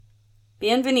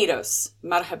Bienvenidos,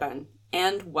 marhaban,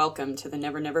 and welcome to the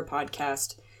Never Never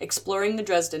podcast, exploring the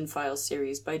Dresden Files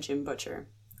series by Jim Butcher,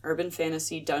 urban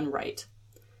fantasy done right.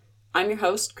 I'm your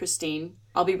host, Christine.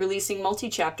 I'll be releasing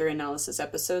multi-chapter analysis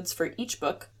episodes for each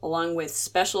book, along with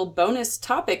special bonus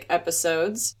topic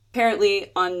episodes,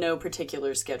 apparently on no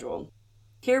particular schedule.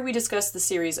 Here we discuss the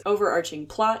series' overarching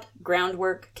plot,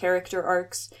 groundwork, character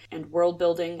arcs, and world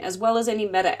building, as well as any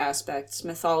meta aspects,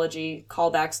 mythology,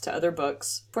 callbacks to other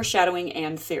books, foreshadowing,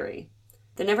 and theory.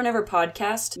 The Never Never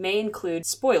podcast may include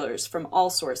spoilers from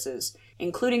all sources,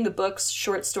 including the books,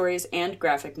 short stories, and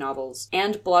graphic novels,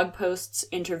 and blog posts,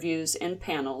 interviews, and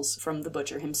panels from the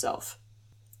Butcher himself.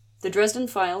 The Dresden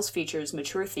Files features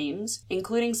mature themes,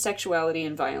 including sexuality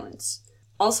and violence.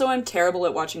 Also, I'm terrible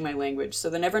at watching my language, so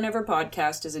the Never Never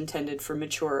podcast is intended for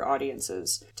mature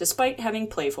audiences, despite having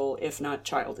playful, if not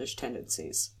childish,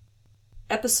 tendencies.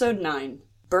 Episode 9,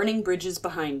 Burning Bridges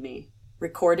Behind Me.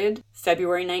 Recorded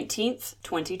February 19th,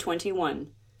 2021.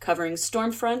 Covering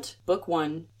Stormfront, Book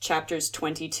 1, Chapters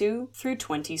 22 through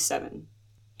 27.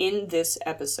 In this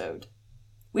episode,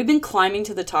 we've been climbing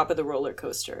to the top of the roller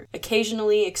coaster,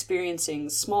 occasionally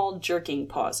experiencing small jerking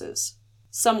pauses.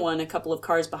 Someone a couple of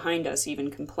cars behind us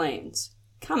even complains.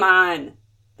 Come on!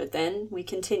 But then we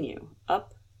continue.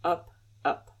 Up, up,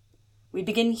 up. We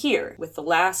begin here with the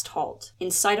last halt,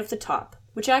 in sight of the top,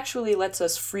 which actually lets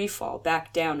us free fall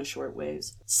back down a short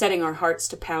ways, setting our hearts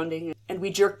to pounding, and we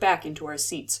jerk back into our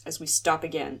seats as we stop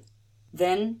again.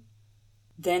 Then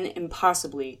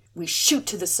impossibly, we shoot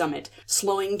to the summit,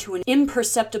 slowing to an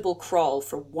imperceptible crawl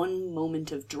for one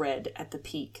moment of dread at the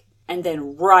peak. And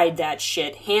then ride that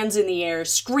shit, hands in the air,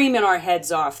 screaming our heads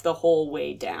off the whole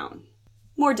way down.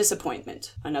 More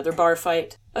disappointment, another bar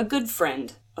fight, a good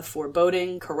friend, a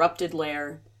foreboding, corrupted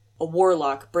lair, a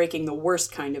warlock breaking the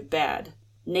worst kind of bad,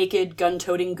 naked,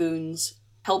 gun-toting goons,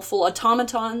 helpful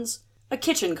automatons, a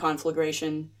kitchen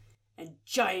conflagration, and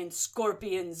giant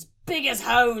scorpions big as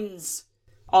hounds.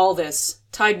 All this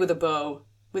tied with a bow,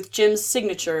 with Jim's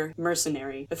signature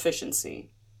mercenary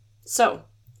efficiency. So,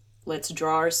 let's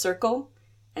draw our circle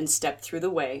and step through the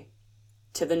way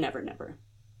to the Never Never.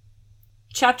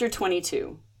 Chapter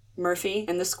 22, Murphy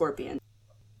and the Scorpion.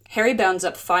 Harry bounds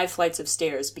up 5 flights of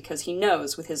stairs because he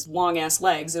knows with his long-ass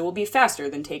legs it will be faster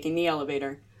than taking the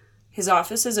elevator. His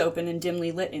office is open and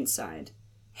dimly lit inside.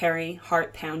 Harry,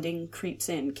 heart pounding, creeps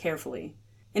in carefully.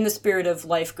 In the spirit of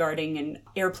lifeguarding and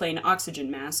airplane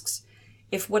oxygen masks,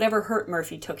 if whatever hurt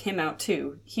Murphy took him out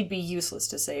too, he'd be useless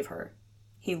to save her.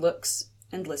 He looks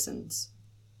and listens.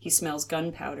 He smells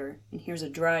gunpowder and hears a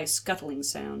dry, scuttling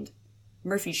sound.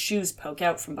 Murphy's shoes poke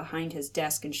out from behind his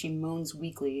desk and she moans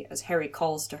weakly as Harry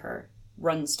calls to her,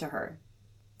 runs to her.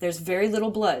 There's very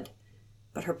little blood,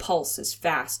 but her pulse is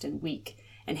fast and weak,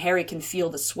 and Harry can feel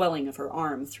the swelling of her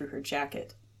arm through her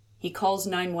jacket. He calls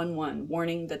 911,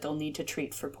 warning that they'll need to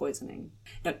treat for poisoning.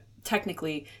 Now,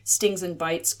 technically, stings and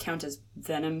bites count as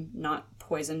venom, not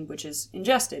poison, which is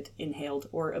ingested, inhaled,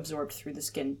 or absorbed through the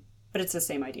skin. But it's the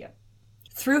same idea.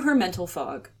 Through her mental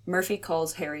fog, Murphy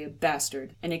calls Harry a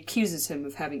bastard and accuses him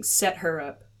of having set her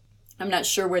up. I'm not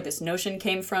sure where this notion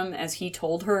came from, as he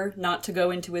told her not to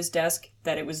go into his desk,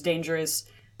 that it was dangerous.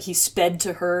 He sped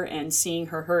to her and, seeing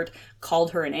her hurt,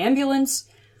 called her an ambulance.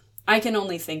 I can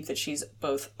only think that she's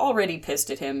both already pissed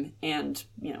at him and,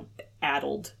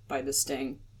 addled by the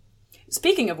sting.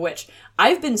 Speaking of which,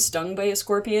 I've been stung by a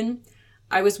scorpion.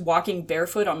 I was walking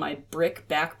barefoot on my brick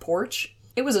back porch.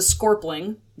 It was a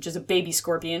scorpling, which is a baby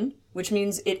scorpion, which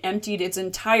means it emptied its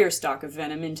entire stock of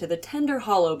venom into the tender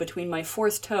hollow between my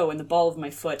 4th toe and the ball of my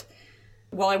foot.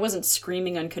 While I wasn't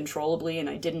screaming uncontrollably and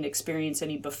I didn't experience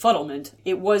any befuddlement,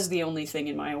 it was the only thing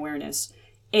in my awareness.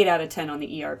 8 out of 10 on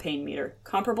the ER pain meter,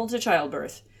 comparable to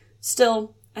childbirth.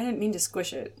 Still, I didn't mean to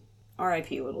squish it.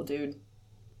 R.I.P. little dude.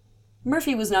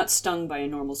 Murphy was not stung by a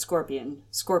normal scorpion,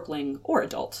 scorpling, or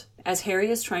adult, as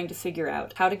Harry is trying to figure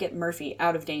out how to get Murphy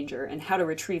out of danger and how to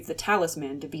retrieve the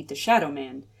talisman to beat the Shadow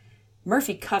Man.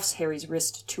 Murphy cuffs Harry's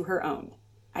wrist to her own.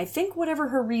 I think whatever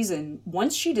her reason,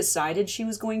 once she decided she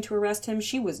was going to arrest him,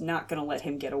 she was not going to let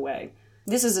him get away.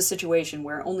 This is a situation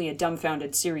where only a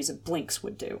dumbfounded series of blinks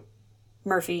would do.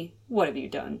 Murphy, what have you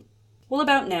done? Well,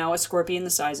 about now, a scorpion the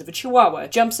size of a chihuahua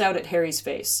jumps out at Harry's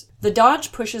face. The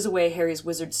dodge pushes away Harry's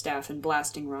wizard staff and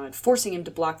blasting rod, forcing him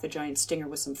to block the giant stinger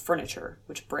with some furniture,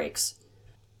 which breaks.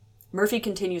 Murphy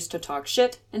continues to talk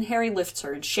shit, and Harry lifts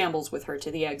her and shambles with her to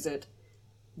the exit.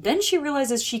 Then she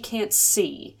realizes she can't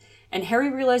see, and Harry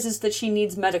realizes that she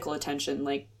needs medical attention,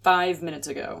 like 5 minutes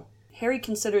ago. Harry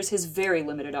considers his very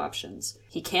limited options.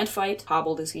 He can't fight,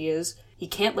 hobbled as he is. He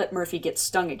can't let Murphy get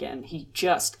stung again. He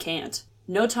just can't.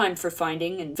 No time for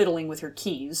finding and fiddling with her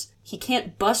keys. He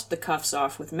can't bust the cuffs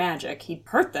off with magic. He'd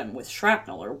hurt them with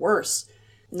shrapnel or worse.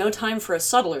 No time for a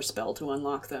subtler spell to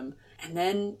unlock them. And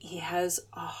then he has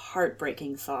a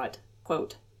heartbreaking thought.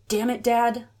 Quote, "Damn it,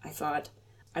 Dad," I thought.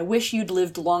 "I wish you'd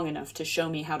lived long enough to show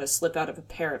me how to slip out of a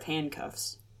pair of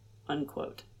handcuffs."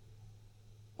 Unquote.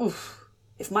 Oof.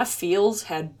 If my feels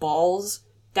had balls,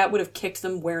 that would have kicked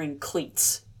them wearing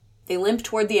cleats. They limped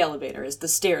toward the elevator as the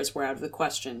stairs were out of the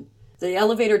question. The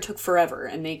elevator took forever,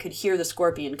 and they could hear the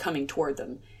scorpion coming toward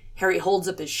them. Harry holds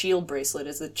up his shield bracelet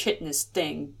as the chitinous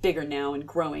thing, bigger now and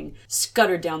growing,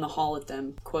 scuttered down the hall at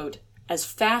them. Quote, "As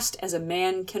fast as a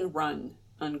man can run."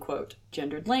 Unquote.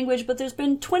 Gendered language, but there's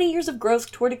been 20 years of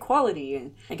growth toward equality,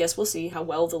 and I guess we'll see how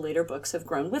well the later books have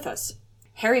grown with us.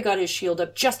 Harry got his shield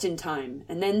up just in time,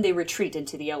 and then they retreat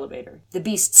into the elevator. The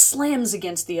beast slams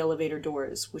against the elevator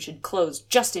doors, which had closed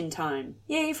just in time.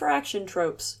 Yay for action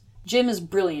tropes. Jim is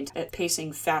brilliant at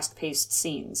pacing fast-paced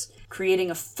scenes, creating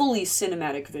a fully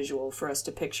cinematic visual for us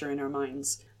to picture in our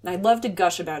minds. I love to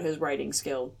gush about his writing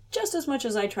skill, just as much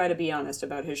as I try to be honest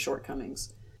about his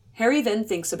shortcomings. Harry then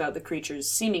thinks about the creature's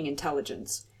seeming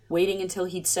intelligence, waiting until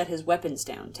he'd set his weapons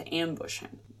down to ambush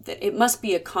him. That it must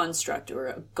be a construct or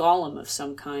a golem of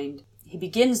some kind. He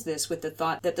begins this with the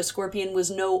thought that the scorpion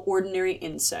was no ordinary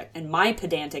insect, and my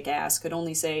pedantic ass could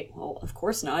only say, well, of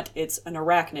course not, it's an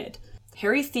arachnid.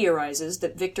 Harry theorizes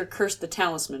that Victor cursed the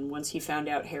talisman once he found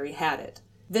out Harry had it.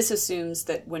 This assumes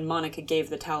that when Monica gave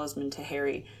the talisman to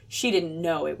Harry, she didn't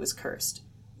know it was cursed.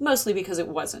 Mostly because it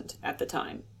wasn't, at the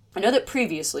time. I know that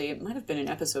previously, it might have been in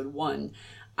episode 1,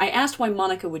 I asked why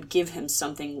Monica would give him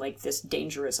something like this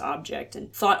dangerous object,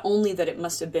 and thought only that it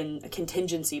must have been a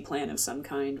contingency plan of some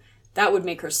kind. That would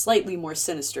make her slightly more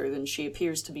sinister than she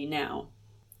appears to be now.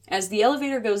 As the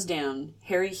elevator goes down,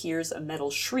 Harry hears a metal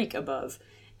shriek above,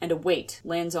 and a weight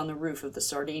lands on the roof of the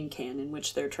sardine can in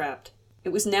which they're trapped. It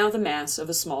was now the mass of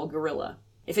a small gorilla.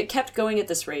 If it kept going at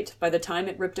this rate, by the time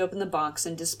it ripped open the box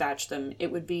and dispatched them,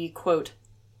 it would be, quote,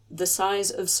 "the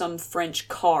size of some French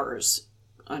cars,"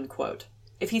 unquote.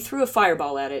 If he threw a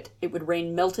fireball at it, it would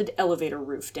rain melted elevator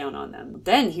roof down on them.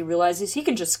 Then he realizes he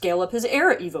can just scale up his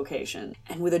air evocation.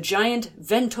 And with a giant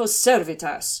ventos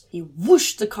servitas, he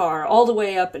whooshed the car all the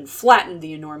way up and flattened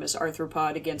the enormous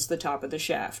arthropod against the top of the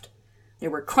shaft. There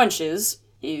were crunches,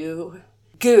 ew,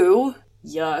 goo,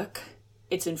 yuck.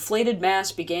 Its inflated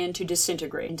mass began to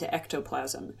disintegrate into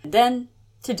ectoplasm, and then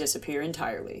to disappear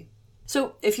entirely.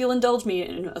 So, if you'll indulge me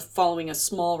in following a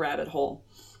small rabbit hole,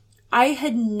 I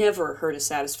had never heard a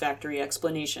satisfactory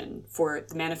explanation for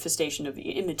the manifestation of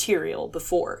immaterial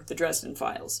before the Dresden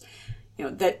Files.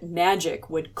 That magic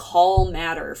would call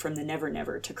matter from the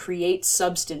Never-Never to create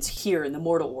substance here in the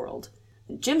mortal world.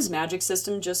 Jim's magic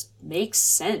system just makes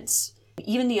sense.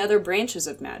 Even the other branches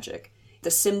of magic,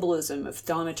 the symbolism of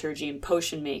thaumaturgy and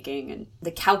potion making, and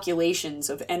the calculations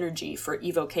of energy for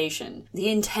evocation, the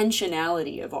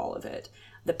intentionality of all of it,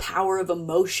 the power of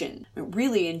emotion.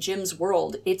 Really, in Jim's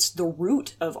world, it's the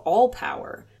root of all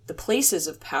power. The places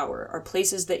of power are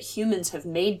places that humans have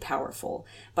made powerful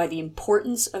by the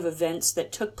importance of events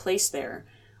that took place there,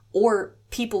 or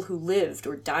people who lived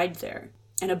or died there.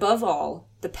 And above all,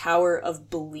 the power of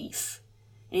belief.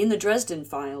 In the Dresden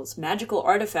Files, magical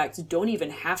artifacts don't even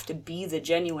have to be the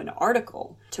genuine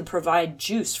article to provide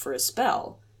juice for a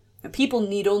spell. People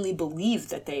need only believe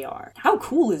that they are. How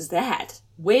cool is that?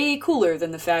 Way cooler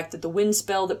than the fact that the wind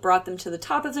spell that brought them to the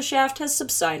top of the shaft has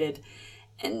subsided.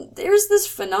 And there's this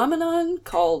phenomenon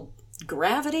called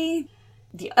gravity.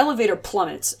 The elevator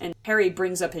plummets, and Harry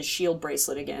brings up his shield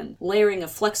bracelet again, layering a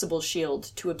flexible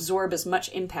shield to absorb as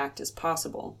much impact as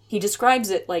possible. He describes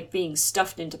it like being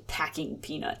stuffed into packing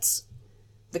peanuts.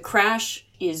 The crash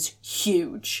is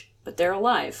huge, but they're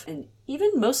alive, and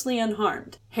even mostly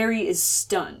unharmed. Harry is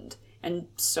stunned, and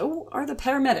so are the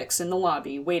paramedics in the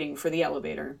lobby waiting for the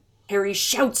elevator. Harry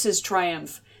shouts his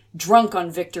triumph, drunk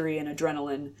on victory and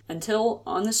adrenaline, until,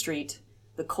 on the street,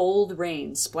 the cold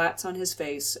rain splats on his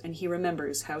face, and he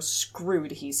remembers how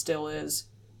screwed he still is.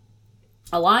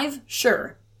 Alive?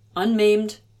 Sure.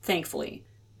 Unmaimed? Thankfully.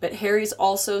 But Harry's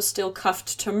also still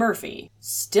cuffed to Murphy,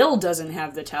 still doesn't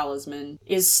have the talisman,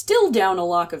 is still down a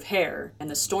lock of hair, and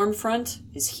the storm front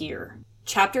is here.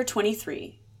 Chapter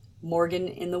 23. Morgan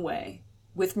in the Way.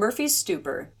 With Murphy's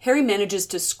stupor, Harry manages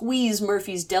to squeeze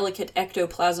Murphy's delicate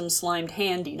ectoplasm-slimed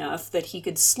hand enough that he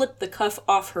could slip the cuff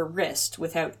off her wrist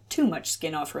without too much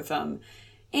skin off her thumb,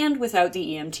 and without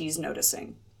the EMTs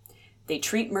noticing. They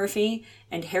treat Murphy,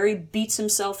 and Harry beats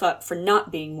himself up for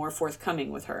not being more forthcoming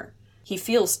with her. He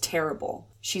feels terrible.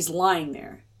 She's lying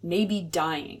there, maybe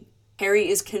dying. Harry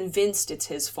is convinced it's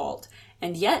his fault,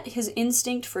 And yet his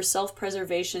instinct for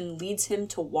self-preservation leads him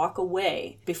to walk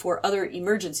away before other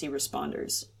emergency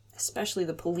responders, especially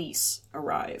the police,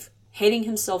 arrive, hating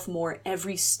himself more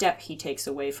every step he takes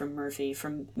away from Murphy,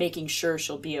 from making sure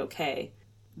she'll be okay.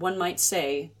 One might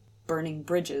say, burning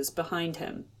bridges behind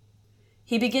him.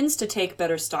 He begins to take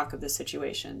better stock of the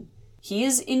situation. He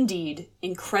is indeed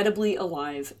incredibly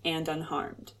alive and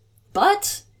unharmed.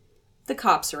 But the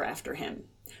cops are after him.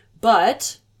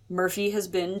 But Murphy has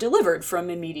been delivered from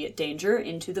immediate danger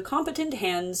into the competent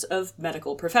hands of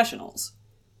medical professionals.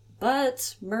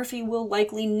 But Murphy will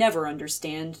likely never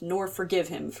understand nor forgive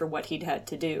him for what he'd had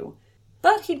to do.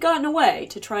 But he'd gotten away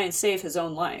to try and save his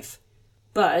own life.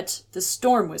 But the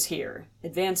storm was here,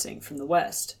 advancing from the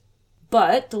west.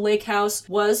 But the lake house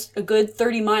was a good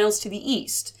 30 miles to the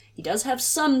east. He does have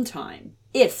some time,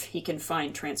 if he can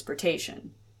find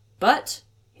transportation. But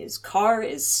his car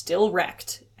is still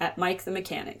wrecked at Mike the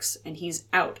mechanic's, and he's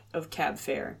out of cab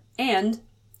fare, and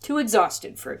too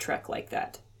exhausted for a trek like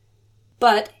that.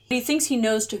 But he thinks he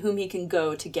knows to whom he can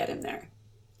go to get him there.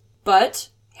 But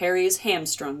Harry is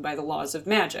hamstrung by the laws of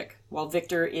magic, while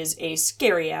Victor is a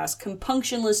scary-ass,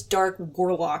 compunctionless dark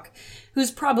warlock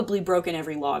who's probably broken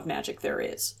every law of magic there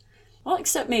is. Well,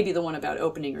 except maybe the one about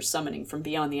opening or summoning from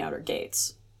beyond the outer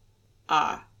gates.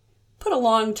 Put a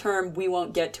long-term we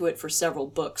won't get to it for several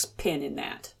books pin in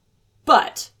that.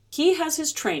 But he has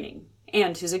his training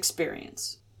and his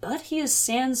experience. But he is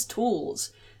sans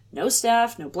tools. No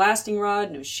staff, no blasting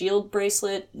rod, no shield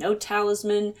bracelet, no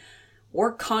talisman,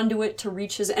 or conduit to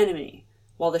reach his enemy,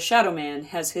 while the Shadow Man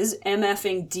has his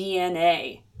MFing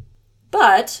DNA.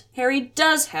 But Harry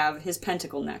does have his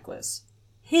pentacle necklace,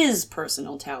 his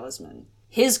personal talisman,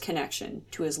 his connection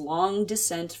to his long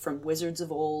descent from wizards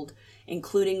of old,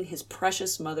 including his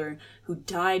precious mother, who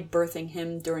died birthing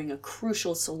him during a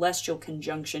crucial celestial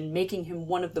conjunction, making him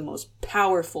one of the most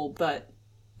powerful, but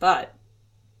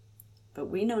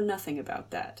we know nothing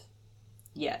about that.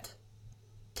 Yet.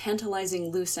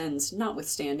 Tantalizing loose ends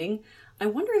notwithstanding, I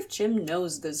wonder if Jim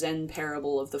knows the Zen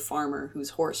parable of the farmer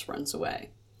whose horse runs away.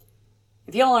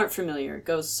 If y'all aren't familiar, it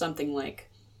goes something like,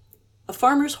 a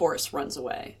farmer's horse runs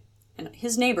away, and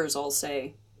his neighbors all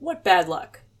say, "What bad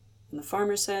luck?" And the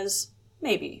farmer says,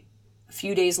 "Maybe." A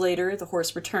few days later, the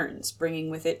horse returns, bringing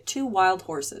with it 2 wild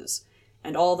horses,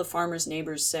 and all the farmer's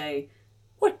neighbors say,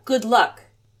 "What good luck?"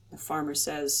 The farmer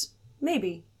says,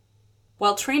 "Maybe."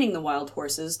 While training the wild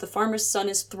horses, the farmer's son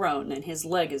is thrown and his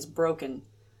leg is broken.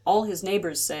 All his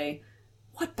neighbors say,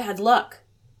 "What bad luck?"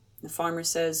 The farmer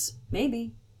says,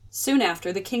 "Maybe." Soon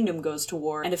after, the kingdom goes to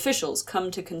war, and officials come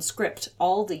to conscript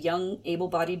all the young,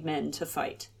 able-bodied men to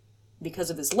fight. Because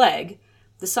of his leg,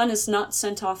 the son is not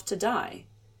sent off to die.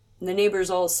 And the neighbors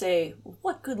all say,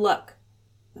 "What good luck?"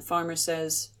 The farmer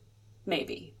says,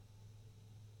 "Maybe."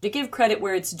 To give credit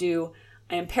where it's due,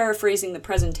 I am paraphrasing the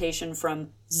presentation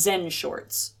from Zen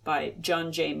Shorts by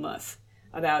John J. Muth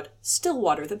about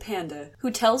Stillwater the panda,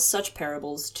 who tells such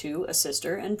parables to a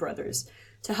sister and brothers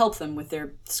to help them with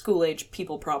their school-age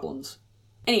people problems.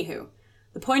 Anywho,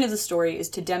 the point of the story is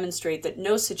to demonstrate that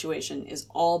no situation is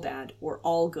all bad or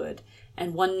all good,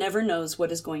 and one never knows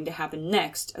what is going to happen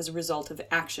next as a result of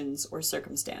actions or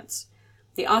circumstance.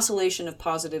 The oscillation of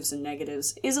positives and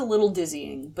negatives is a little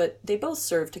dizzying, but they both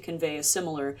serve to convey a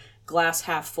similar glass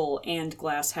half full and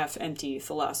glass half empty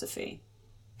philosophy.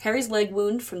 Harry's leg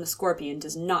wound from the scorpion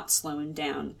does not slow him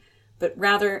down, but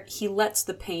rather he lets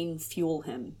the pain fuel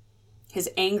him, his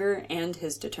anger and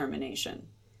his determination.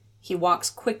 He walks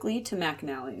quickly to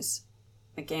McAnally's.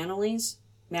 McAnally's?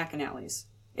 McAnally's.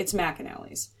 It's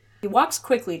McAnally's. He walks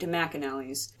quickly to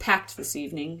McAnally's, packed this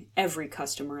evening, every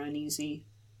customer uneasy.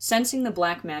 Sensing the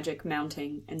black magic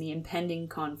mounting and the impending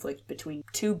conflict between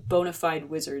 2 bona fide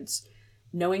wizards,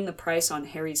 knowing the price on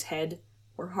Harry's head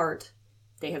or heart,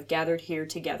 they have gathered here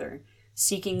together,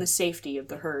 seeking the safety of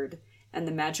the herd and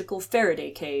the magical Faraday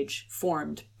cage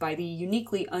formed by the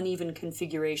uniquely uneven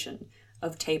configuration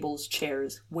of tables,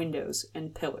 chairs, windows,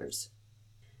 and pillars.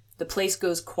 The place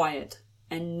goes quiet,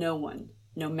 and no one,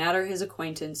 no matter his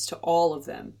acquaintance to all of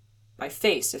them, by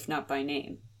face if not by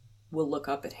name, will look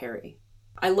up at Harry.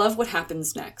 I love what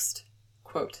happens next.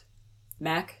 Quote,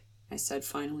 "Mac," I said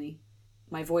finally.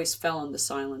 My voice fell into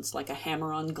silence like a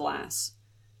hammer on glass.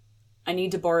 "I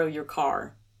need to borrow your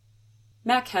car."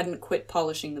 Mac hadn't quit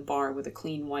polishing the bar with a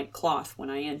clean white cloth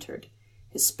when I entered,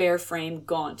 his spare frame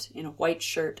gaunt in a white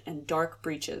shirt and dark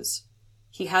breeches.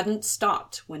 He hadn't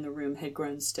stopped when the room had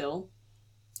grown still,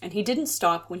 and he didn't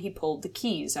stop when he pulled the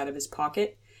keys out of his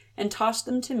pocket and tossed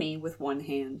them to me with one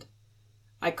hand.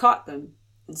 I caught them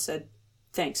and said,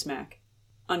 "Thanks, Mac."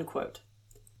 Unquote.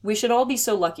 We should all be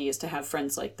so lucky as to have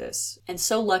friends like this, and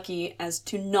so lucky as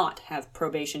to not have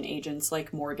probation agents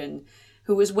like Morgan,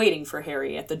 who is waiting for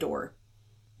Harry at the door.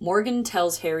 Morgan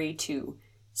tells Harry to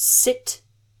sit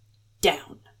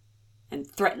down, and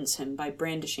threatens him by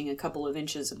brandishing a couple of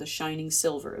inches of the shining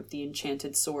silver of the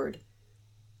enchanted sword.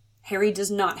 Harry does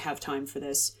not have time for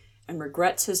this, and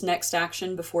regrets his next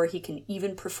action before he can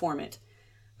even perform it,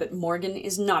 but Morgan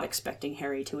is not expecting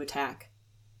Harry to attack.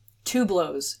 2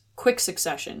 blows, quick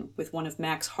succession, with one of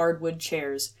Mac's hardwood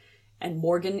chairs, and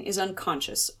Morgan is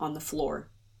unconscious on the floor.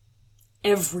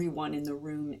 Everyone in the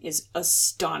room is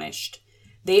astonished.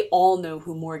 They all know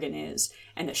who Morgan is,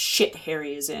 and the shit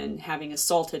Harry is in, having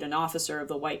assaulted an officer of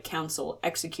the White Council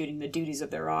executing the duties of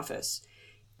their office.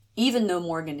 Even though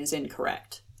Morgan is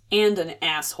incorrect, and an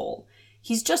asshole,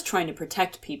 he's just trying to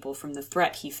protect people from the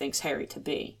threat he thinks Harry to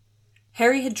be.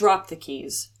 Harry had dropped the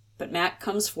keys, but Mac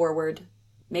comes forward,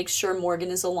 makes sure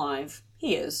Morgan is alive,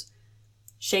 he is,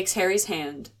 shakes Harry's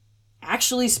hand,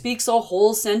 actually speaks a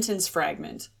whole sentence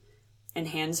fragment, and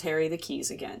hands Harry the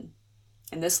keys again.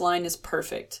 And this line is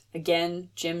perfect. Again,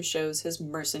 Jim shows his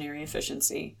mercenary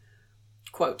efficiency.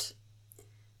 Quote,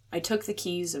 "I took the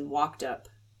keys and walked up,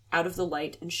 out of the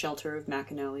light and shelter of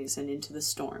McAnally's and into the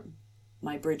storm,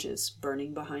 my bridges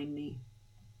burning behind me."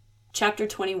 Chapter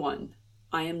 21,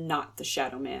 I Am Not the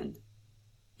Shadow Man.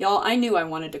 Y'all, I knew I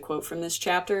wanted to quote from this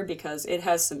chapter because it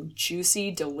has some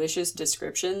juicy, delicious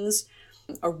descriptions,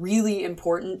 a really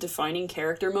important defining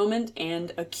character moment,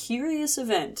 and a curious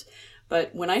event.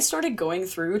 But when I started going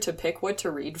through to pick what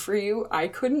to read for you, I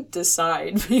couldn't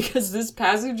decide because this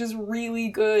passage is really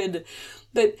good.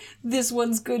 But this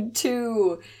one's good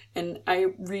too. And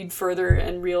I read further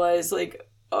and realize, like,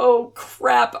 oh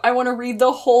crap, I want to read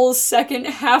the whole second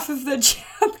half of the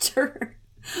chapter.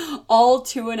 All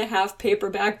 2.5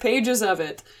 paperback pages of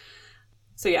it.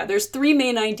 So yeah, there's 3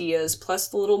 main ideas plus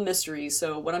the little mystery.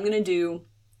 So what I'm going to do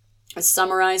is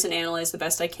summarize and analyze the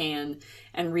best I can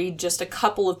and read just a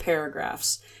couple of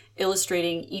paragraphs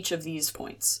illustrating each of these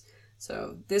points.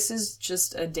 So this is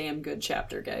just a damn good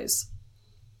chapter, guys.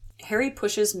 Harry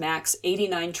pushes Mac's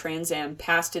 89 Trans Am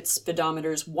past its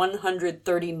speedometer's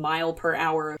 130 mile per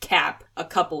hour cap a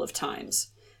couple of times.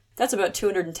 That's about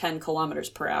 210 kilometers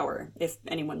per hour, if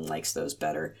anyone likes those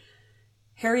better.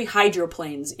 Harry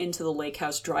hydroplanes into the lake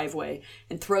house driveway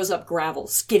and throws up gravel,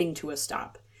 skidding to a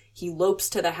stop. He lopes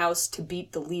to the house to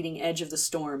beat the leading edge of the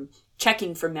storm,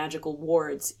 checking for magical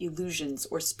wards, illusions,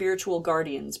 or spiritual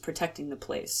guardians protecting the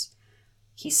place.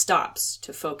 He stops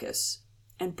to focus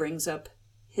and brings up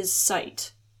his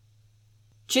sight.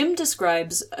 Jim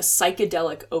describes a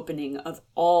psychedelic opening of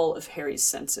all of Harry's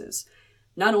senses,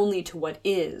 not only to what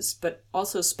is, but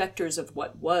also specters of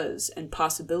what was and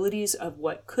possibilities of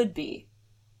what could be.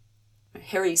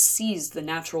 Harry sees the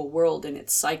natural world in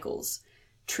its cycles,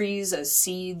 trees as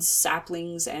seeds,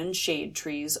 saplings, and shade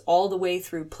trees, all the way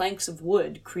through planks of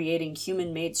wood creating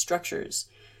human-made structures.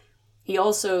 He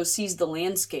also sees the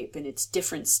landscape in its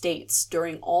different states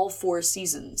during all 4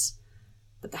 seasons.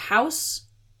 But the house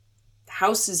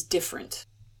is different.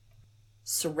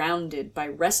 Surrounded by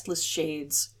restless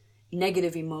shades,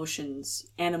 negative emotions,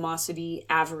 animosity,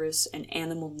 avarice, and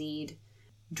animal need,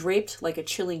 draped like a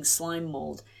chilling slime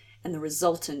mold, and the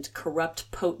resultant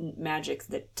corrupt, potent magic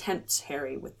that tempts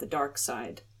Harry with the dark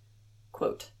side.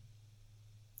 Quote,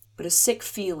 "But a sick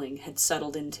feeling had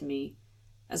settled into me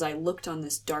as I looked on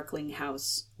this darkling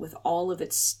house, with all of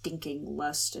its stinking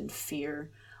lust and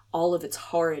fear, all of its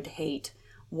horrid hate,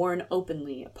 worn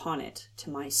openly upon it to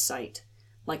my sight,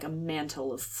 like a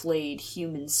mantle of flayed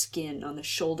human skin on the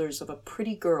shoulders of a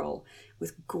pretty girl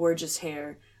with gorgeous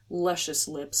hair, luscious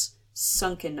lips,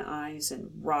 sunken eyes, and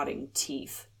rotting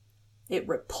teeth. It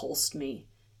repulsed me,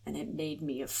 and it made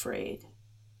me afraid."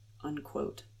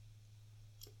 Unquote.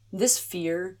 This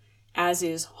fear, as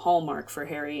is hallmark for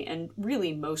Harry, and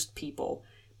really most people,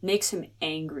 makes him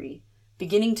angry,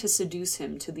 beginning to seduce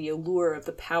him to the allure of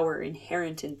the power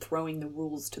inherent in throwing the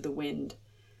rules to the wind.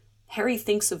 Harry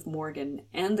thinks of Morgan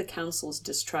and the Council's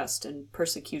distrust and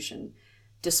persecution,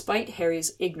 despite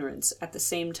Harry's ignorance at the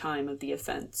same time of the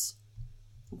offense.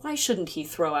 Why shouldn't he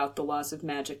throw out the laws of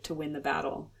magic to win the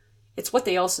battle? It's what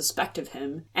they all suspect of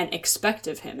him, and expect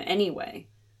of him anyway.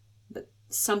 But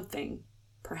something,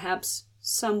 perhaps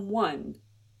someone,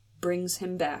 brings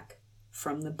him back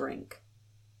from the brink.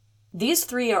 These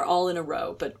 3 are all in a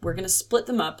row, but we're going to split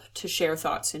them up to share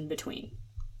thoughts in between.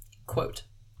 Quote,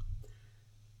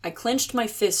 "I clenched my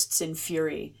fists in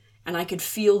fury, and I could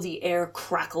feel the air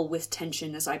crackle with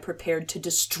tension as I prepared to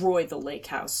destroy the lake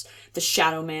house, the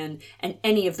Shadow Man, and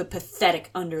any of the pathetic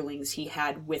underlings he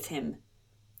had with him.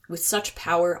 With such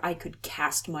power, I could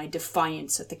cast my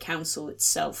defiance at the council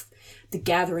itself, the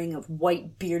gathering of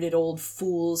white-bearded old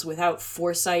fools without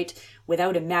foresight,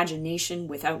 without imagination,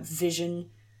 without vision.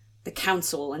 The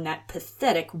council and that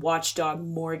pathetic watchdog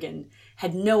Morgan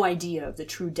had no idea of the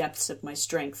true depths of my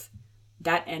strength.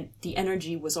 The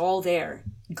energy was all there,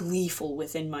 gleeful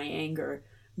within my anger,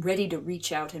 ready to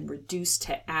reach out and reduce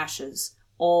to ashes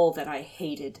all that I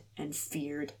hated and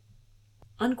feared.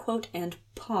 Unquote, and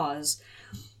pause.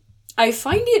 I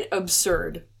find it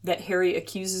absurd that Harry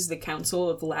accuses the council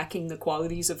of lacking the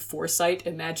qualities of foresight,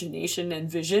 imagination,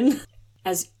 and vision,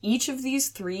 as each of these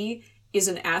three is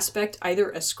an aspect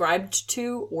either ascribed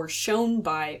to or shown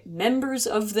by members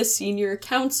of the senior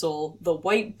council, the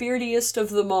white-beardiest of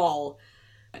them all.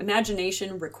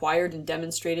 Imagination required and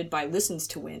demonstrated by Listens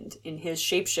to Wind in his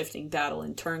shape-shifting battle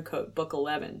in Turncoat, Book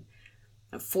 11.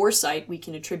 Foresight we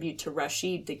can attribute to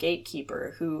Rashid the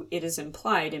Gatekeeper, who it is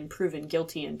implied in Proven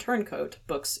Guilty in Turncoat,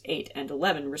 Books 8 and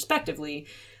 11 respectively,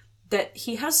 that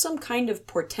he has some kind of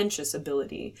portentous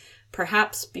ability,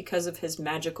 perhaps because of his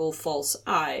magical false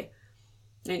eye.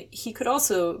 And he could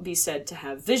also be said to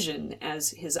have vision, as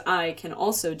his eye can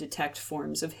also detect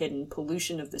forms of hidden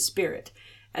pollution of the spirit,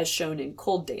 as shown in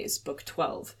Cold Days, Book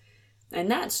 12. And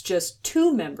that's just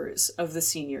 2 members of the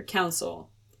senior council.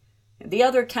 The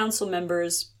other council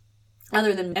members,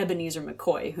 other than Ebenezer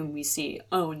McCoy, whom we see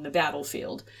own the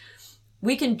battlefield,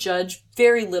 we can judge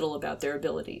very little about their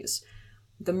abilities.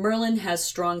 The Merlin has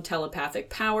strong telepathic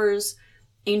powers,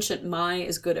 Ancient Mai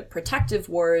is good at protective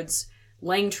words,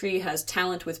 Langtree has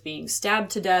talent with being stabbed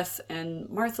to death, and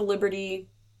Martha Liberty,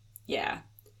 yeah.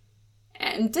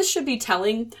 And this should be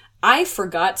telling, I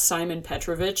forgot Simon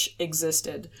Petrovich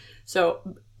existed.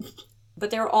 But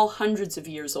they're all hundreds of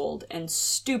years old and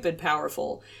stupid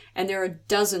powerful, and there are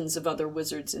dozens of other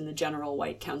wizards in the General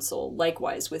White Council,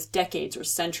 likewise with decades or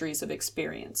centuries of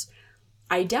experience.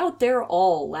 I doubt they're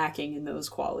all lacking in those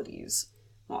qualities.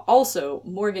 Also,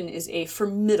 Morgan is a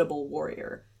formidable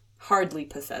warrior, hardly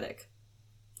pathetic.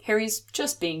 Harry's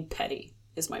just being petty,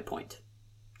 is my point.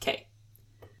 K.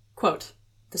 Quote,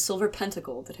 "The silver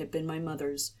pentacle that had been my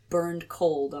mother's burned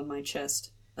cold on my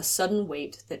chest, a sudden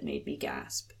weight that made me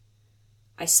gasp.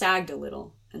 I sagged a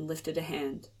little and lifted a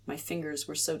hand. My fingers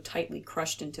were so tightly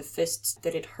crushed into fists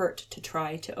that it hurt to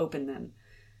try to open them.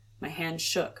 My hand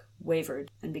shook, wavered,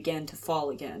 and began to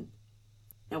fall again."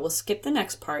 Now we'll skip the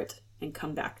next part and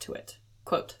come back to it.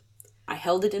 Quote, "I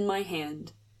held it in my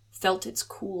hand, felt its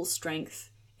cool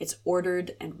strength, its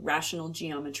ordered and rational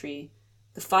geometry.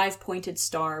 The 5-pointed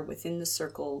star within the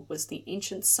circle was the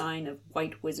ancient sign of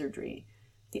white wizardry,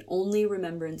 the only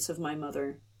remembrance of my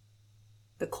mother.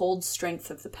 The cold strength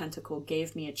of the pentacle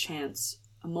gave me a chance,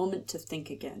 a moment to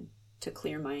think again, to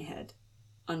clear my head."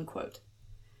 Unquote.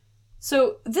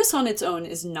 So this on its own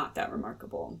is not that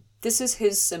remarkable. This is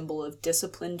his symbol of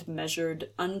disciplined,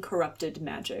 measured, uncorrupted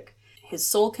magic, his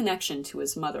sole connection to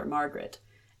his mother, Margaret,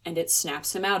 and it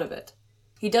snaps him out of it.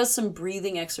 He does some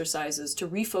breathing exercises to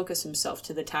refocus himself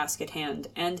to the task at hand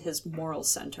and his moral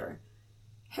center.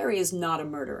 Harry is not a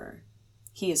murderer.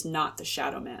 He is not the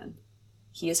Shadow Man.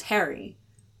 He is Harry,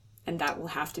 and that will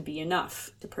have to be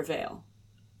enough to prevail.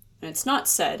 And it's not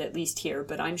said, at least here,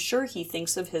 but I'm sure he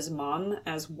thinks of his mom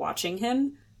as watching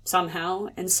him, somehow,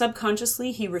 and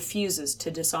subconsciously he refuses to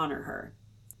dishonor her.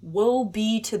 Woe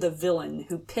be to the villain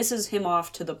who pisses him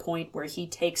off to the point where he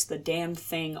takes the damn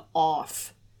thing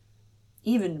off.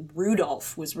 Even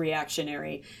Rudolph was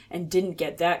reactionary and didn't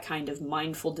get that kind of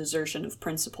mindful desertion of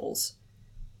principles.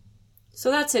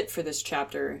 So that's it for this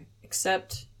chapter,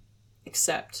 except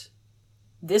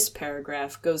this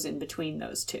paragraph goes in between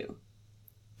those two.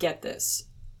 Get this.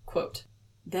 Quote,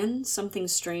 "Then something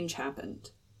strange happened.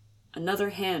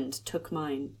 Another hand took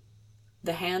mine.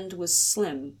 The hand was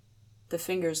slim, the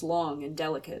fingers long and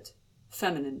delicate,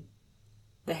 feminine.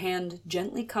 The hand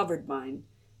gently covered mine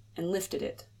and lifted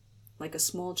it, like a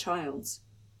small child's,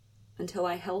 until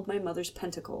I held my mother's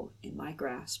pentacle in my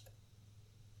grasp."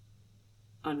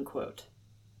 Unquote.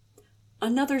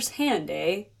 Another's hand,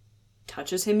 eh?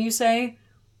 Touches him, you say?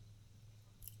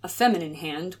 A feminine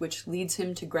hand, which leads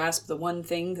him to grasp the one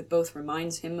thing that both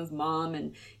reminds him of Mom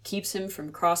and keeps him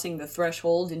from crossing the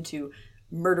threshold into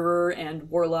murderer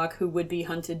and warlock who would be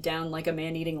hunted down like a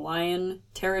man-eating lion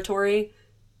territory.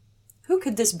 Who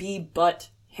could this be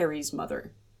but Harry's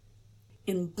mother?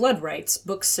 In Blood Rites,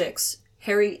 Book 6,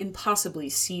 Harry impossibly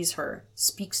sees her,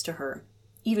 speaks to her,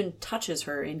 even touches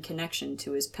her in connection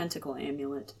to his pentacle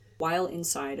amulet, while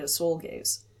inside a soul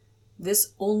gaze.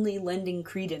 This only lending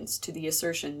credence to the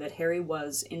assertion that Harry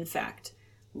was, in fact,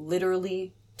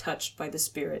 literally touched by the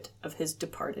spirit of his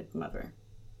departed mother.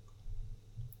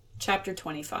 Chapter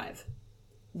 25.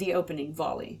 The opening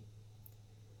volley.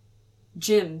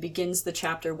 Jim begins the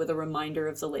chapter with a reminder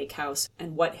of the lake house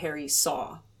and what Harry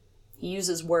saw. He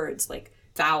uses words like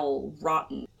foul,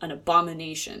 rotten, an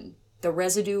abomination. The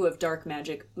residue of dark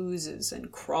magic oozes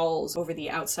and crawls over the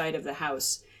outside of the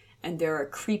house, and there are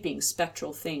creeping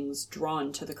spectral things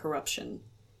drawn to the corruption.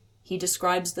 He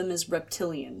describes them as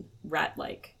reptilian,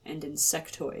 rat-like, and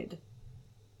insectoid.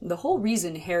 The whole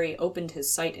reason Harry opened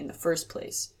his sight in the first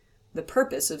place, the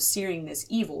purpose of searing this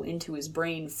evil into his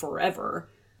brain forever,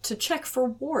 to check for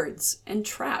wards and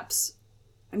traps.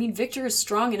 I mean, Victor is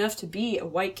strong enough to be a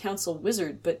White Council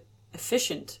wizard, but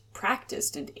efficient,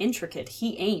 practiced, and intricate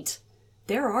he ain't.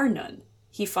 There are none.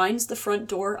 He finds the front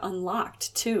door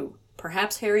unlocked, too.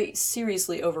 Perhaps Harry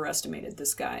seriously overestimated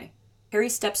this guy. Harry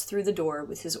steps through the door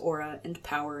with his aura and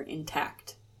power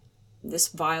intact. This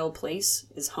vile place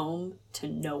is home to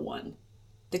no one.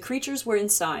 The creatures were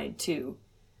inside, too.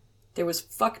 There was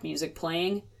fuck music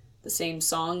playing, the same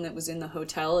song that was in the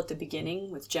hotel at the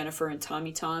beginning with Jennifer and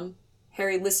Tommy Tom.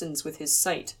 Harry listens with his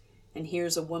sight and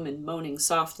hears a woman moaning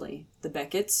softly, the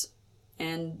Becketts,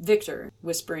 and Victor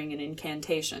whispering an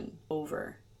incantation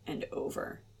over and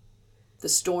over. The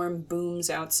storm booms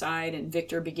outside and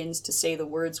Victor begins to say the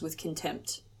words with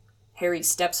contempt. Harry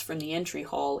steps from the entry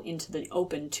hall into the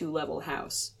open 2-level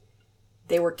house.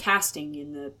 They were casting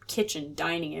in the kitchen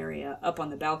dining area up on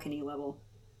the balcony level.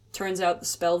 Turns out the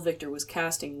spell Victor was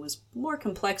casting was more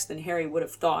complex than Harry would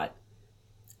have thought.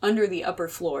 Under the upper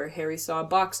floor, Harry saw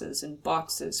boxes and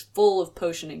boxes full of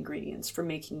potion ingredients for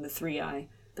making the 3-eye,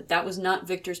 but that was not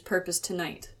Victor's purpose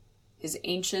tonight. His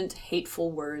ancient, hateful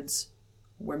words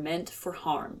were meant for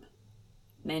harm,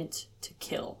 meant to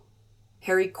kill.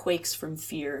 Harry quakes from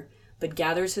fear, but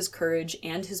gathers his courage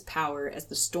and his power as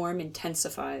the storm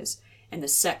intensifies, and the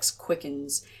sex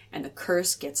quickens, and the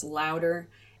curse gets louder,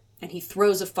 and he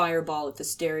throws a fireball at the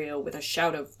stereo with a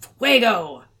shout of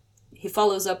 "Fuego!" He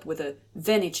follows up with a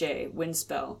Venice wind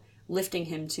spell, lifting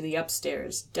him to the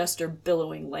upstairs, duster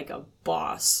billowing like a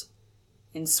boss.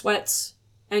 In sweats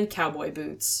and cowboy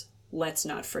boots, let's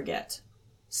not forget.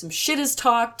 Some shit is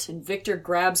talked, and Victor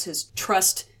grabs his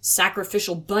trust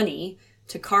sacrificial bunny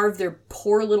to carve their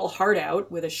poor little heart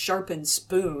out with a sharpened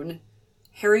spoon.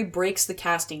 Harry breaks the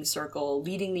casting circle,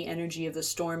 leading the energy of the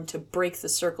storm to break the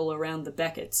circle around the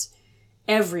Becketts.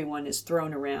 Everyone is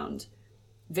thrown around.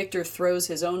 Victor throws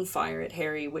his own fire at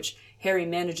Harry, which Harry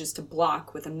manages to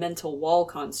block with a mental wall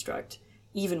construct,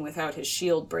 even without his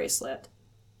shield bracelet.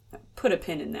 Put a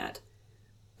pin in that.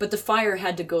 But the fire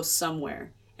had to go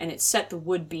somewhere, and it set the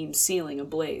wood beam ceiling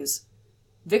ablaze.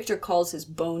 Victor calls his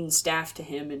bone staff to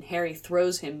him, and Harry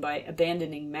throws him by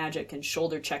abandoning magic and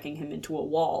shoulder-checking him into a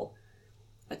wall.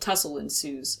 A tussle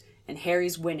ensues, and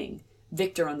Harry's winning,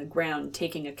 Victor on the ground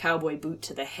taking a cowboy boot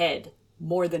to the head,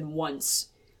 more than once,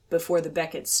 before the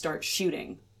Becketts start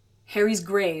shooting. Harry's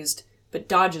grazed, but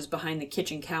dodges behind the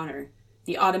kitchen counter.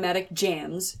 The automatic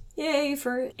jams, yay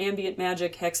for ambient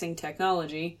magic hexing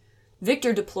technology.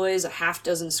 Victor deploys a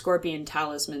half-dozen scorpion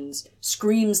talismans,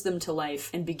 screams them to life,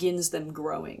 and begins them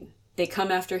growing. They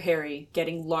come after Harry,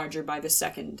 getting larger by the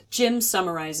second. Jim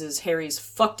summarizes Harry's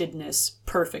fuckedness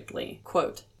perfectly.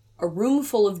 Quote, "A room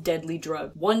full of deadly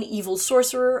drug, one evil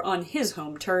sorcerer on his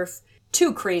home turf,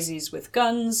 2 crazies with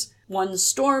guns, 1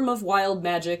 storm of wild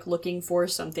magic looking for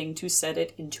something to set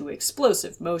it into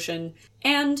explosive motion,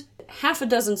 and half a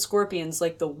dozen scorpions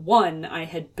like the one I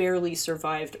had barely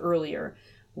survived earlier,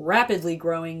 rapidly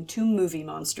growing to movie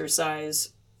monster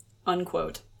size."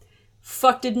 Unquote.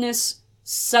 Fuckedness,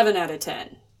 7 out of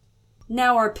 10.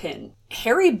 Now our pin.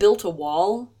 Harry built a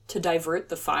wall to divert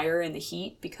the fire and the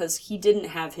heat because he didn't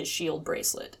have his shield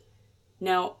bracelet.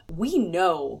 Now, we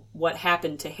know what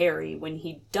happened to Harry when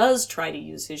he does try to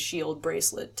use his shield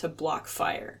bracelet to block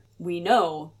fire. We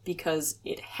know because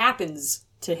it happens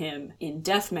to him in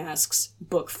Death Masks,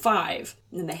 Book 5.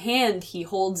 And the hand he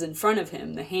holds in front of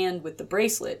him, the hand with the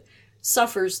bracelet,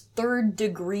 suffers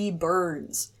 3rd-degree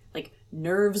burns. Like,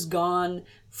 nerves gone,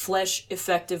 flesh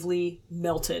effectively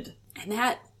melted. And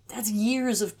that's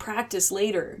years of practice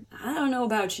later. I don't know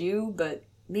about you, but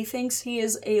methinks he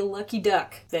is a lucky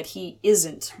duck that he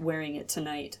isn't wearing it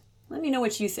tonight. Let me know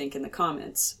what you think in the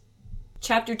comments.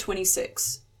 Chapter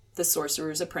 26, The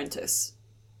Sorcerer's Apprentice.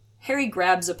 Harry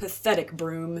grabs a pathetic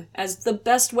broom as the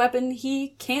best weapon he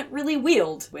can't really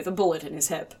wield with a bullet in his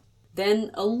hip.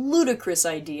 Then a ludicrous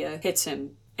idea hits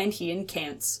him, and he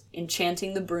incants,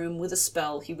 enchanting the broom with a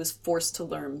spell he was forced to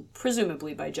learn,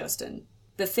 presumably by Justin.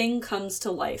 The thing comes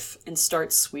to life and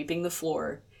starts sweeping the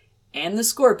floor, and the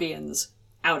scorpions,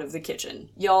 out of the kitchen.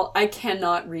 Y'all, I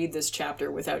cannot read this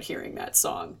chapter without hearing that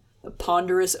song. The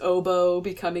ponderous oboe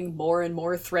becoming more and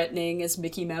more threatening as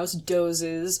Mickey Mouse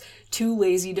dozes, too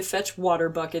lazy to fetch water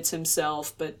buckets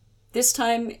himself, but this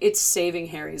time it's saving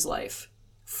Harry's life,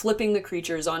 flipping the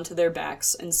creatures onto their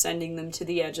backs and sending them to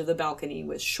the edge of the balcony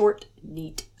with short,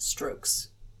 neat strokes.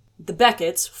 The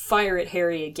Beckets fire at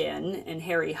Harry again, and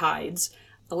Harry hides,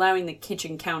 allowing the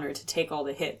kitchen counter to take all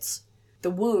the hits. The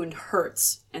wound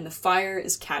hurts, and the fire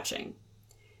is catching.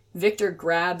 Victor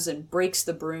grabs and breaks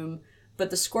the broom, but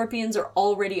the scorpions are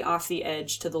already off the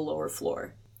edge to the lower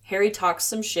floor. Harry talks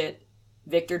some shit.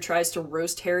 Victor tries to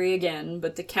roast Harry again,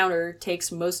 but the counter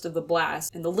takes most of the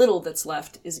blast, and the little that's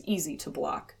left is easy to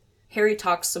block. Harry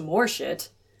talks some more shit.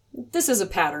 This is a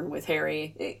pattern with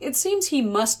Harry. It seems he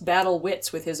must battle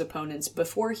wits with his opponents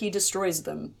before he destroys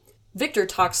them. Victor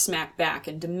talks smack back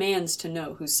and demands to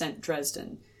know who sent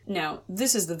Dresden. Now,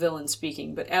 this is the villain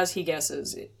speaking, but as he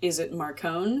guesses, is it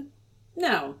Marcone?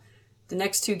 No. The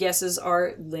next two guesses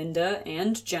are Linda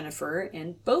and Jennifer,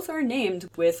 and both are named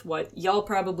with what y'all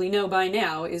probably know by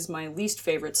now is my least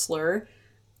favorite slur,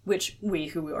 which we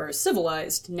who are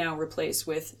civilized now replace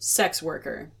with sex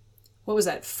worker. What was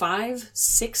that, 5,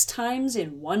 6 times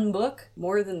in one book?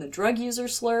 More than the drug user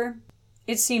slur?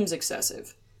 It seems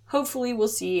excessive. Hopefully we'll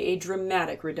see a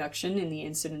dramatic reduction in the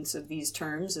incidence of these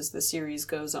terms as the series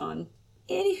goes on.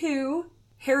 Anywho,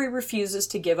 Harry refuses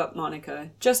to give up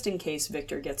Monica, just in case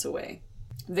Victor gets away.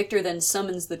 Victor then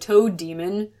summons the Toad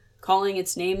Demon, calling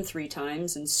its name 3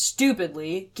 times, and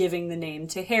stupidly giving the name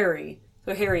to Harry.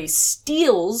 So Harry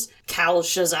steals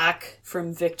Cal-Shazak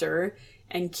from Victor,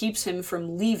 and keeps him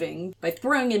from leaving by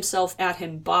throwing himself at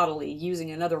him bodily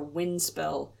using another wind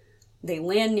spell. They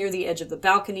land near the edge of the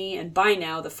balcony, and by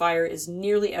now the fire is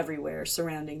nearly everywhere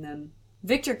surrounding them.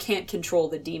 Victor can't control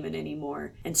the demon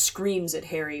anymore, and screams at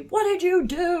Harry, "What did you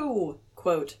do?"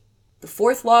 Quote, "The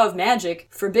 4th law of magic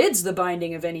forbids the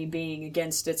binding of any being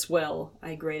against its will,"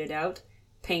 I grated out.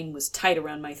 Pain was tight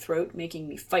around my throat, making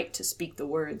me fight to speak the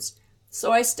words.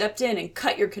 "So I stepped in and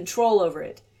cut your control over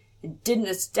it, and didn't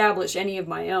establish any of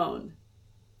my own."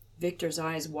 Victor's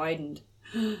eyes widened.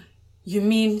 "You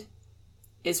mean..."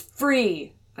 "Is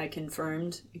free," I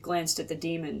confirmed. I glanced at the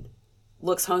demon.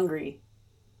 "Looks hungry."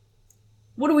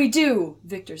 "What do we do?"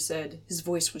 Victor said. His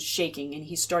voice was shaking, and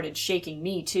he started shaking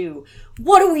me too.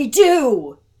 "What do we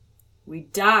do?" "We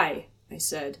die," I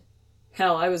said.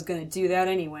 "Hell, I was gonna do that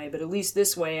anyway, but at least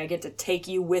this way I get to take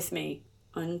you with me."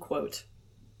 Unquote.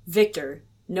 Victor,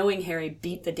 knowing Harry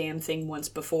beat the damn thing once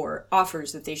before,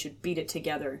 offers that they should beat it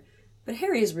together, but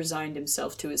Harry has resigned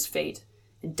himself to his fate,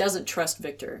 and doesn't trust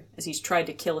Victor, as he's tried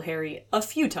to kill Harry a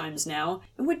few times now,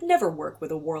 and would never work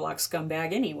with a warlock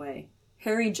scumbag anyway.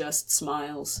 Harry just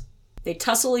smiles. They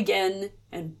tussle again,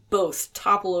 and both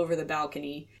topple over the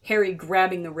balcony, Harry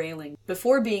grabbing the railing,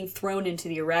 before being thrown into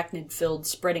the arachnid-filled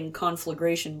spreading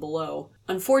conflagration below.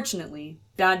 Unfortunately,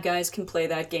 bad guys can play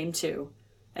that game too,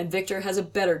 and Victor has a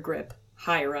better grip,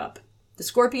 higher up. The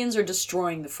scorpions are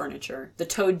destroying the furniture. The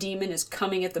Toad Demon is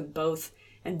coming at them both,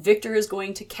 and Victor is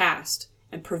going to cast,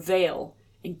 and prevail,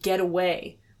 and get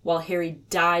away, while Harry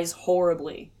dies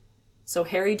horribly. So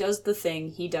Harry does the thing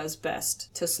he does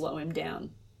best to slow him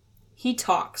down. He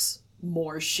talks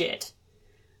more shit,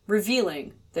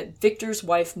 revealing that Victor's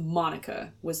wife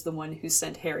Monica was the one who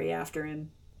sent Harry after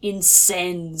him.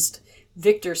 Incensed,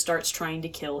 Victor starts trying to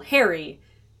kill Harry,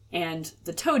 and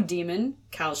the Toad Demon,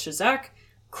 Cal-Shazak,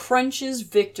 crunches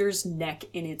Victor's neck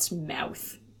in its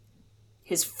mouth.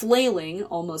 His flailing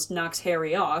almost knocks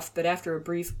Harry off, but after a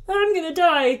brief, "I'm gonna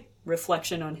die,"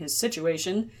 reflection on his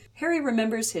situation, Harry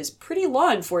remembers his pretty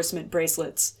law enforcement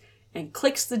bracelets, and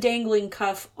clicks the dangling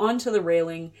cuff onto the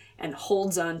railing and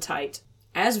holds on tight.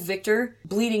 As Victor,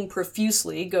 bleeding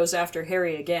profusely, goes after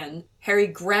Harry again, Harry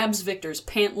grabs Victor's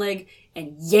pant leg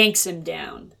and yanks him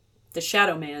down. The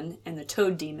Shadow Man and the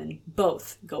Toad Demon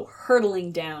both go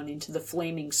hurtling down into the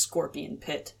flaming scorpion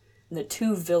pit, and the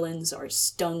two villains are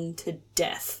stung to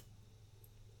death.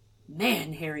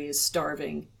 Man, Harry is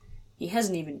starving. He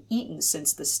hasn't even eaten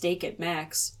since the steak at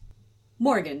Mac's.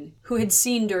 Morgan, who had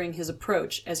seen during his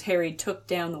approach as Harry took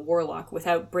down the warlock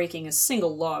without breaking a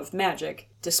single law of magic,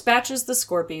 dispatches the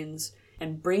scorpions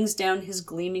and brings down his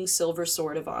gleaming silver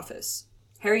sword of office.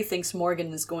 Harry thinks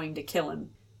Morgan is going to kill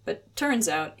him, but turns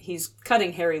out he's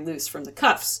cutting Harry loose from the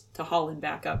cuffs to haul him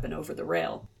back up and over the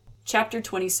rail. Chapter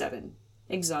 27.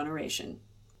 Exoneration.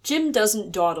 Jim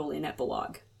doesn't dawdle in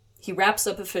epilogue. He wraps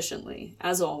up efficiently,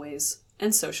 as always,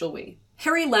 and so shall we.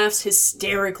 Harry laughs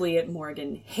hysterically at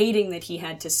Morgan, hating that he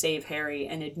had to save Harry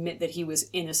and admit that he was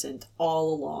innocent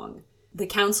all along. The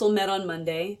council met on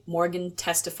Monday, Morgan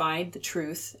testified the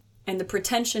truth, and the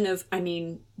pretension of,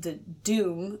 the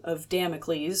doom of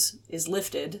Damocles is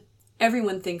lifted,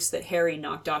 Everyone thinks that Harry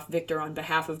knocked off Victor on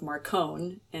behalf of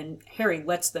Marcone, and Harry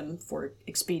lets them for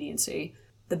expediency.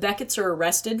 The Beckets are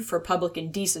arrested for public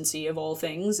indecency of all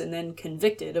things, and then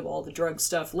convicted of all the drug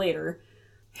stuff later.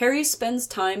 Harry spends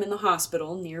time in the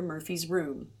hospital near Murphy's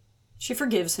room. She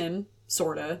forgives him,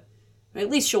 sorta. At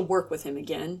least she'll work with him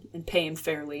again, and pay him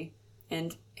fairly.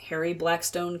 And Harry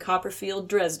Blackstone Copperfield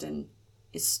Dresden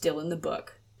is still in the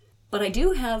book. But I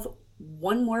do have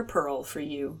one more pearl for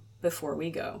you before we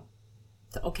go.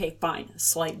 Okay, fine, a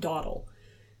slight dawdle.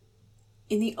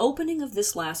 In the opening of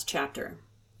this last chapter,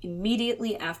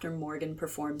 immediately after Morgan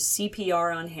performs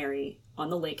CPR on Harry on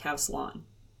the lake house lawn,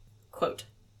 quote,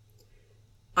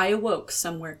 "I awoke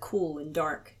somewhere cool and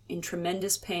dark, in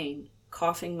tremendous pain,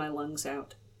 coughing my lungs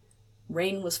out.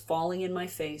 Rain was falling in my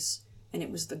face, and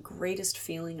it was the greatest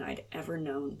feeling I'd ever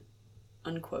known."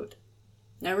 Unquote.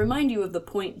 Now I remind you of the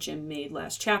point Jim made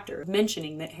last chapter,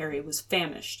 mentioning that Harry was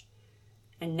famished.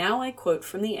 And now I quote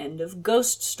from the end of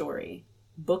Ghost Story,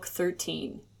 Book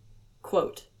 13.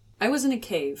 Quote, "I was in a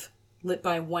cave, lit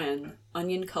by wan,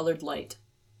 onion-colored light.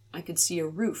 I could see a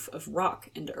roof of rock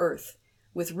and earth,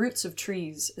 with roots of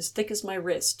trees as thick as my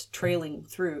wrist trailing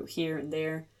through here and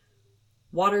there.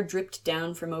 Water dripped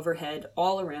down from overhead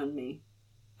all around me.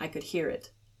 I could hear it.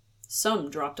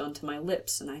 Some dropped onto my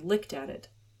lips, and I licked at it.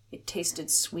 It tasted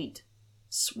sweet,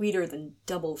 sweeter than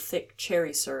double-thick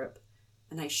cherry syrup,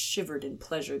 and I shivered in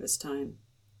pleasure this time.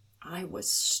 I was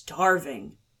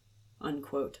starving."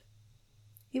 Unquote.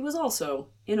 He was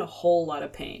also in a whole lot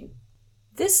of pain.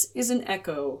 This is an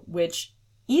echo which,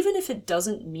 even if it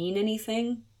doesn't mean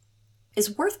anything,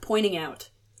 is worth pointing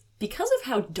out because of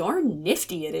how darn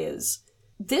nifty it is.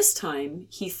 This time,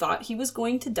 he thought he was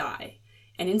going to die,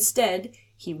 and instead,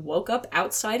 he woke up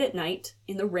outside at night,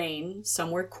 in the rain,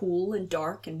 somewhere cool and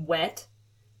dark and wet.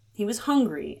 He was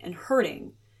hungry and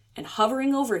hurting, and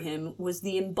hovering over him was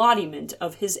the embodiment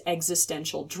of his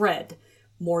existential dread,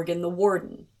 Morgan the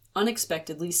Warden,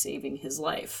 unexpectedly saving his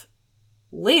life.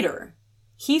 Later,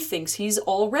 he thinks he's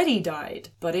already died,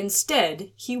 but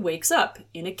instead, he wakes up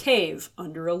in a cave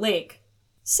under a lake.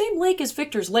 Same lake as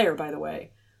Victor's lair, by the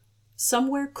way.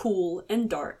 Somewhere cool and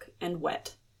dark and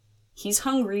wet. He's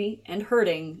hungry and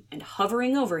hurting, and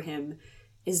hovering over him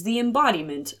is the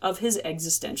embodiment of his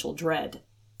existential dread.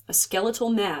 A skeletal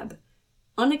Mab,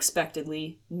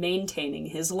 unexpectedly maintaining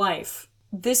his life.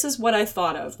 This is what I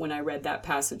thought of when I read that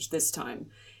passage this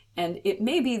time, and it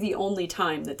may be the only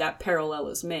time that that parallel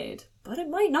is made, but it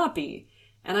might not be,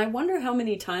 and I wonder how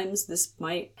many times this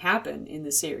might happen in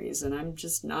the series, and I'm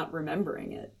just not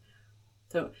remembering it.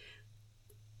 So,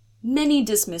 many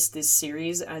dismiss this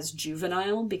series as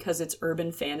juvenile because it's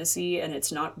urban fantasy and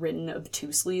it's not written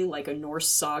obtusely like a Norse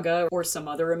saga or some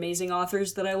other amazing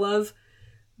authors that I love.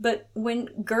 But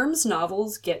when Gurm's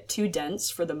novels get too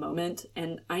dense for the moment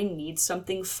and I need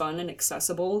something fun and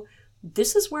accessible,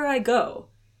 this is where I go.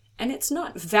 And it's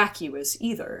not vacuous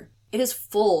either. It is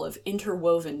full of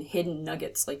interwoven hidden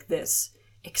nuggets like this,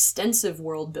 extensive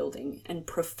world building, and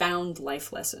profound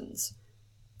life lessons.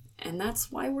 And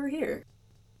that's why we're here.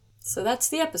 So that's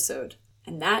the episode,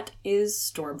 and that is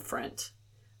Stormfront.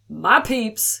 My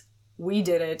peeps, we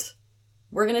did it.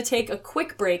 We're going to take a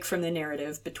quick break from the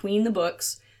narrative between the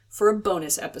books for a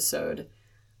bonus episode.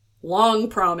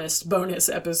 Long-promised bonus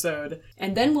episode.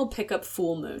 And then we'll pick up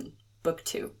Full Moon, Book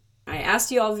 2. I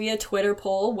asked you all via Twitter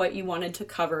poll what you wanted to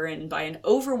cover, and by an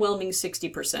overwhelming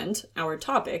 60%, our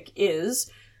topic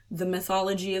is the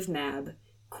Mythology of Mab,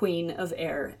 Queen of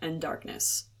Air and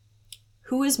Darkness.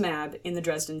 Who is Mab in the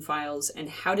Dresden Files, and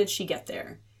how did she get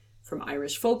there? From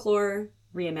Irish folklore,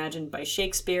 reimagined by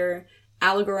Shakespeare,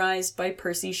 allegorized by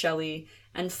Percy Shelley,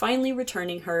 and finally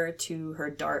returning her to her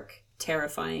dark,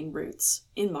 terrifying roots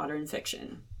in modern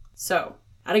fiction. So,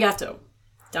 arigato,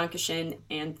 dankeschön,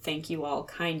 and thank you all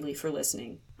kindly for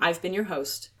listening. I've been your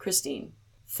host, Christine.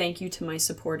 Thank you to my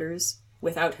supporters,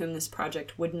 without whom this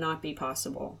project would not be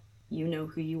possible. You know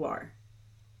who you are.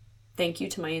 Thank you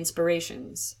to my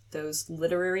inspirations, those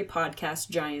literary podcast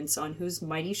giants on whose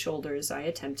mighty shoulders I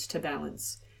attempt to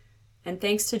balance. And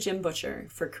thanks to Jim Butcher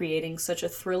for creating such a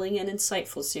thrilling and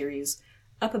insightful series,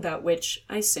 up about which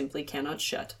I simply cannot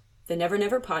shut. The Never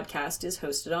Never podcast is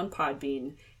hosted on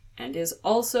Podbean, and is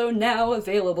also now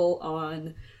available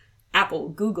on Apple,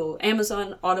 Google,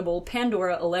 Amazon, Audible,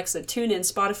 Pandora, Alexa, TuneIn,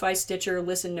 Spotify, Stitcher,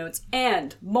 Listen Notes,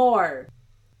 and more!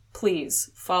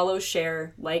 Please follow,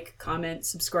 share, like, comment,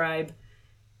 subscribe.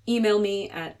 Email me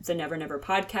at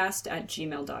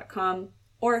theneverneverpodcast@gmail.com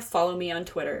or follow me on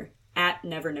Twitter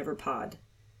 @neverneverpod.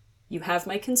 You have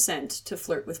my consent to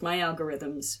flirt with my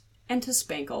algorithms and to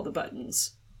spank all the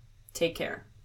buttons. Take care.